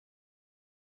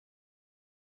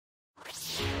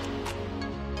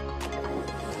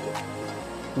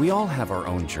We all have our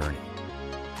own journey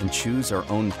and choose our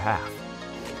own path,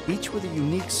 each with a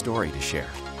unique story to share.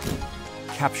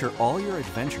 Capture all your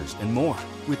adventures and more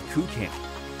with KooCam.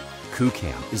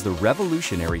 KooCam is the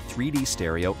revolutionary 3D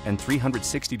stereo and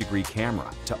 360-degree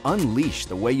camera to unleash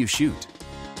the way you shoot.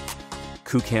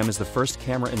 KooCam is the first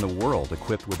camera in the world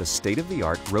equipped with a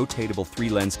state-of-the-art rotatable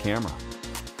 3-lens camera,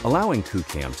 allowing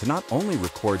KooCam to not only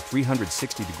record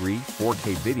 360-degree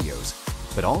 4K videos,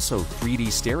 but also 3D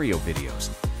stereo videos.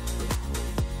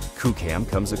 KooCam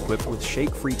comes equipped with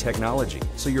shake-free technology,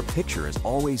 so your picture is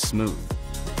always smooth.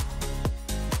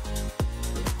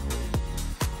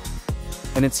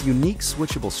 And its unique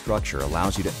switchable structure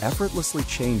allows you to effortlessly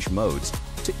change modes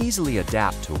to easily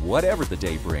adapt to whatever the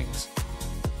day brings.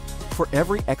 For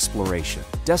every exploration,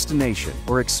 destination,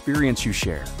 or experience you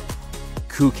share,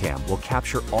 KooCam will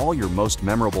capture all your most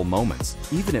memorable moments,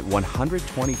 even at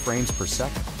 120 frames per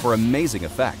second, for amazing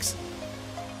effects.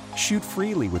 Shoot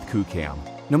freely with KooCam.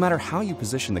 No matter how you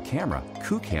position the camera,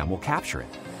 KooCam will capture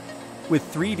it. With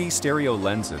 3D stereo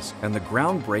lenses and the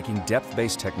groundbreaking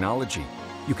depth-based technology,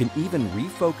 you can even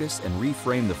refocus and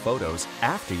reframe the photos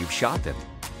after you've shot them.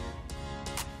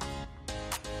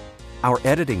 Our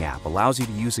editing app allows you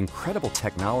to use incredible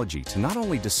technology to not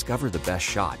only discover the best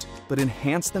shot, but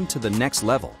enhance them to the next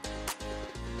level.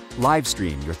 Live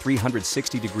stream your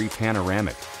 360-degree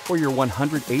panoramic or your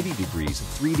 180 degrees of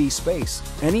 3D space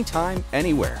anytime,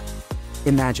 anywhere.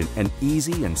 Imagine an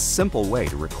easy and simple way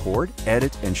to record,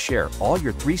 edit, and share all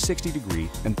your 360-degree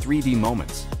and 3D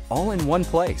moments, all in one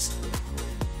place.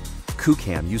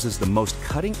 KooCam uses the most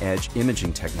cutting-edge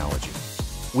imaging technology.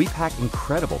 We pack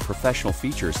incredible professional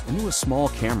features into a small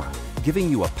camera, giving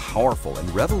you a powerful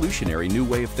and revolutionary new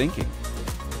way of thinking.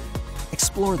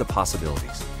 Explore the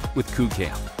possibilities with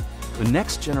KooCam, the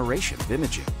next generation of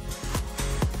imaging.